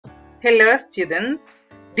Hello students,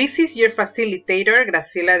 this is your facilitator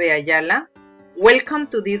Graciela de Ayala. Welcome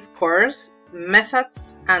to this course,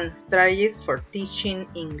 Methods and Strategies for Teaching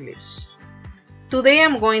English. Today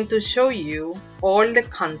I'm going to show you all the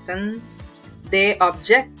contents, the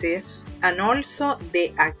objective, and also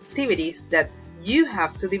the activities that you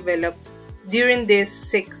have to develop during these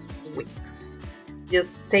 6 weeks.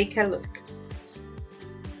 Just take a look.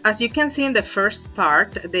 As you can see in the first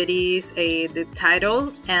part, there is the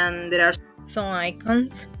title, and there are some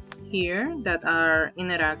icons here that are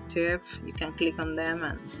interactive. You can click on them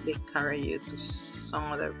and they carry you to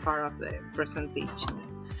some other part of the presentation.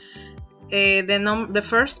 The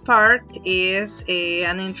first part is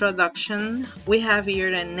an introduction. We have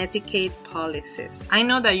here an etiquette policies. I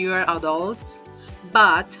know that you are adults,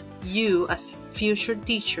 but you as future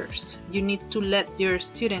teachers, you need to let your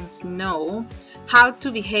students know how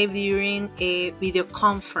to behave during a video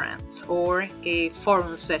conference or a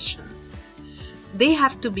forum session. They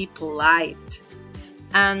have to be polite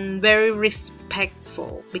and very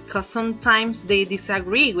respectful, because sometimes they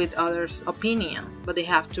disagree with others' opinion, but they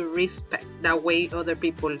have to respect the way other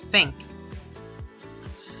people think.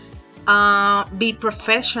 Be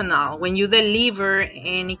professional. When you deliver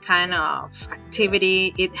any kind of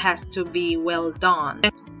activity, it has to be well done.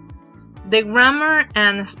 The grammar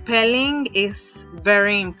and spelling is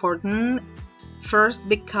very important. First,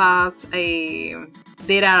 because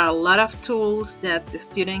there are a lot of tools that the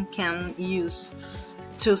student can use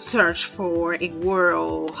to search for a word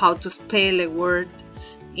or how to spell a word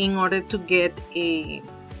in order to get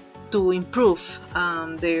to improve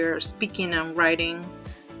their speaking and writing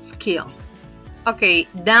skill. Okay,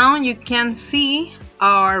 down you can see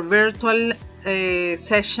our virtual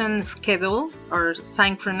session schedule or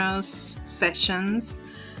synchronous sessions.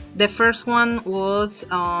 The first one was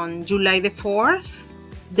on July the 4th.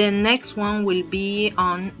 The next one will be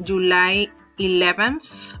on July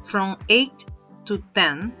 11th from 8 to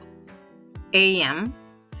 10 a.m.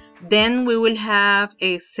 Then we will have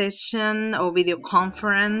a session or video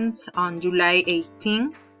conference on July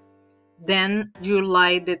 18th. Then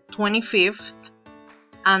July the 25th.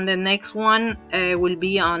 And the next one will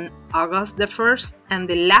be on August the 1st, and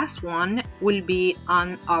the last one will be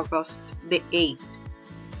on August the 8th.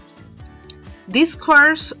 This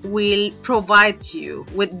course will provide you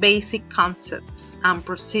with basic concepts and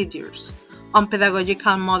procedures on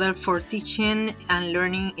pedagogical model for teaching and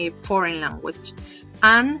learning a foreign language,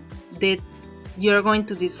 and that you're going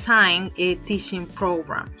to design a teaching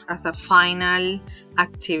program as a final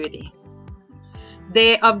activity.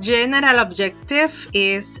 The general objective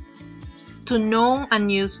is to know and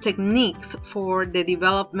use techniques for the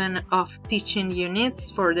development of teaching units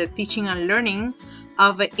for the teaching and learning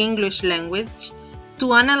of the English language,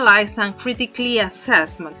 to analyze and critically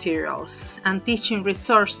assess materials and teaching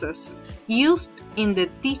resources used in the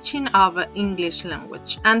teaching of the English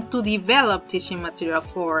language, and to develop teaching material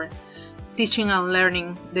for teaching and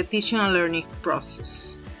learning, the teaching and learning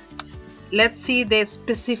process. Let's see the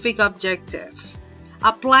specific objective.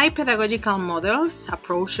 Apply pedagogical models,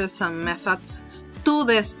 approaches, and methods to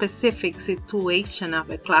the specific situation of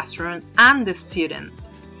the classroom and the student.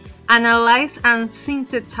 Analyze and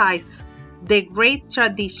synthesize the great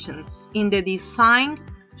traditions in the design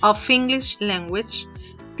of English language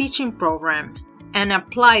teaching program and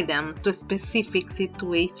apply them to specific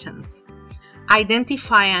situations.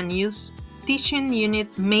 Identify and use teaching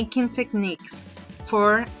unit making techniques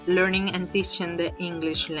for learning and teaching the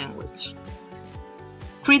English language.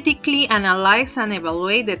 Critically analyze and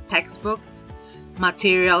evaluate the textbooks,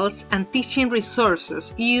 materials, and teaching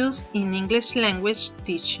resources used in English language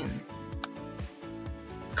teaching.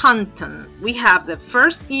 Content. We have the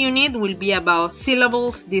first unit will be about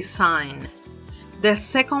syllables design. The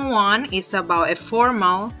second one is about a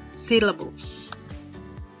formal syllabus.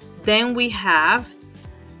 Then we have,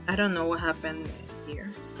 I don't know what happened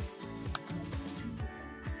here,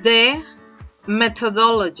 the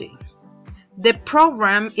methodology. The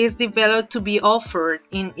program is developed to be offered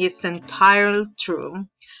in its entirety through,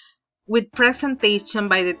 with presentation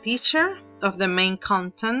by the teacher of the main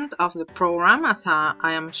content of the program, as I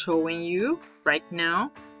am showing you right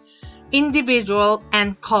now, individual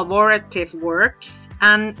and collaborative work,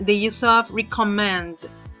 and the use of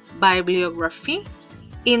recommended bibliography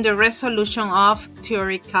in the resolution of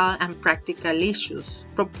theoretical and practical issues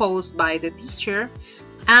proposed by the teacher,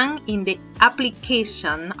 and in the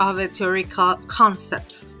application of the theoretical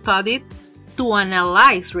concepts studied to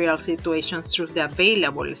analyze real situations through the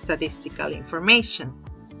available statistical information.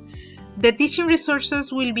 The teaching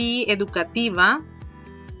resources will be Educativa,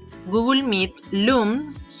 Google Meet,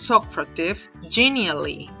 Loom, Socrative,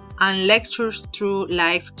 Genially, and lectures through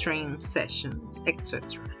live stream sessions,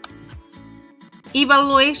 etc.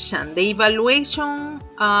 Evaluation. The evaluation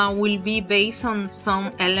will be based on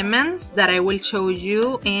some elements that I will show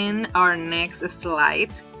you in our next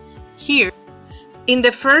slide here. In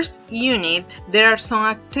the first unit, there are some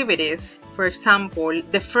activities. For example,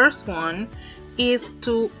 the first one is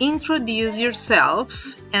to introduce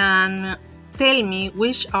yourself and tell me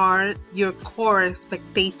which are your core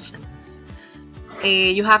expectations.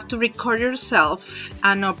 You have to record yourself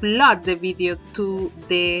and upload the video to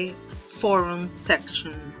the forum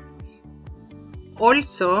section.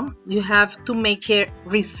 Also, you have to make a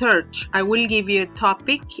research. I will give you a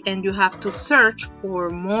topic and you have to search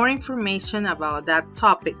for more information about that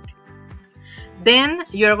topic. Then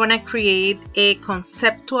you're going to create a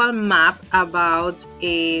conceptual map about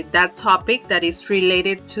that topic that is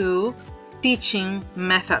related to teaching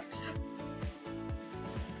methods.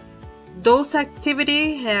 Those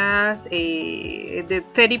activities has the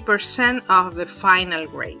 30% of the final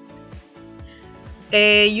grade.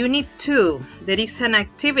 Unit 2, there is an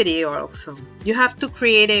activity also. You have to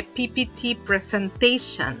create a PPT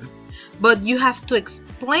presentation, but you have to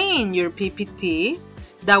explain your PPT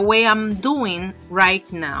the way I'm doing right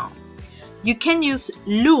now. You can use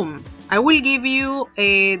Loom. I will give you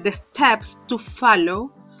the steps to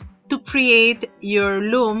follow to create your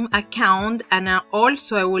Loom account, and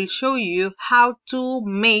also I will show you how to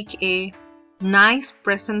make a nice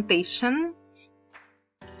presentation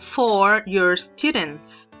for your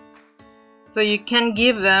students. So you can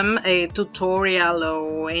give them a tutorial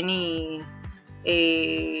or any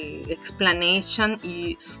explanation,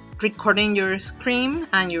 recording your screen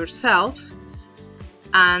and yourself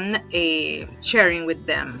and sharing with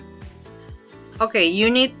them. Okay,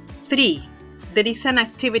 unit 3. There is an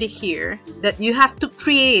activity here that you have to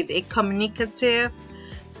create a communicative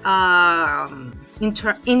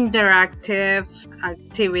interactive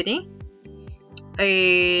activity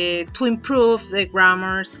to improve the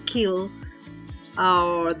grammar skills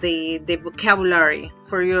or the vocabulary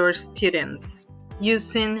for your students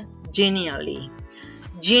using Genially.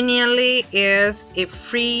 Genially is a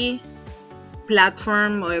free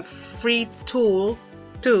platform or a free tool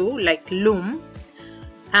too, like Loom,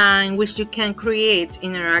 in which you can create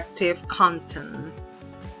interactive content,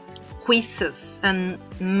 quizzes, and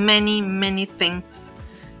many things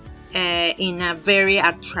in a very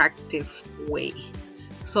attractive way.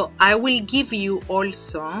 So I will give you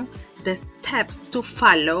also the steps to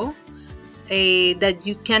follow that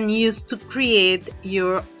you can use to create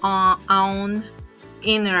your own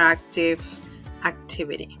interactive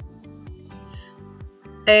activity.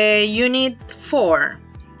 Unit 4,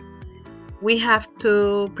 we have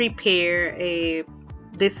to prepare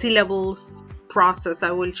the syllables process.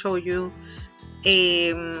 I will show you,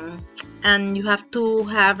 and you have to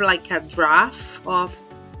have like a draft of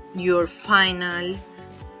your final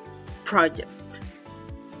project.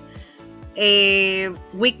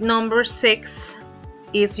 Week number 6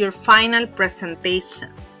 is your final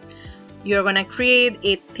presentation. You're gonna create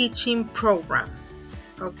a teaching program,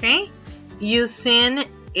 okay, using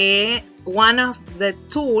one of the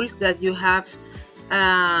tools that you have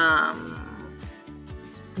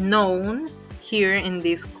known here in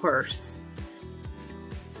this course,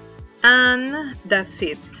 and that's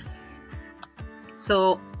it.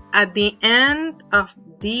 So at the end of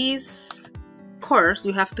this course,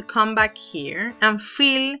 you have to come back here and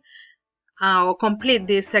fill or complete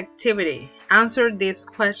this activity. Answer these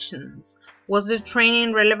questions. Was the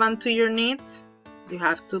training relevant to your needs? You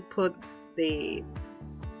have to put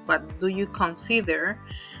what do you consider,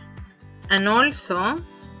 and also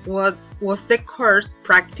what was the course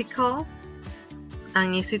practical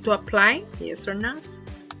and easy to apply, yes or not?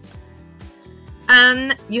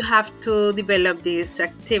 And you have to develop this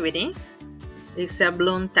activity. It's a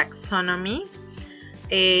Bloom taxonomy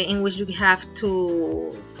in which you have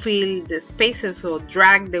to fill the spaces or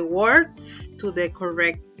drag the words to the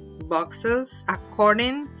correct boxes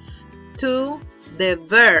according to the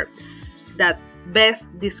verbs that best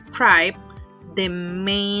describe the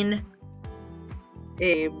main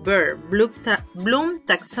verb. Bloom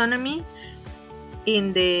taxonomy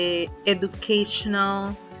in the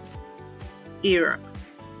educational era.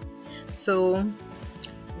 So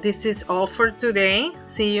this is all for today.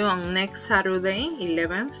 See you on next Saturday,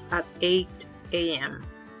 11th at 8 a.m.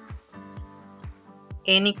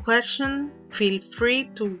 Any question, feel free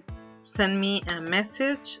to send me a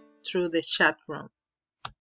message through the chat room.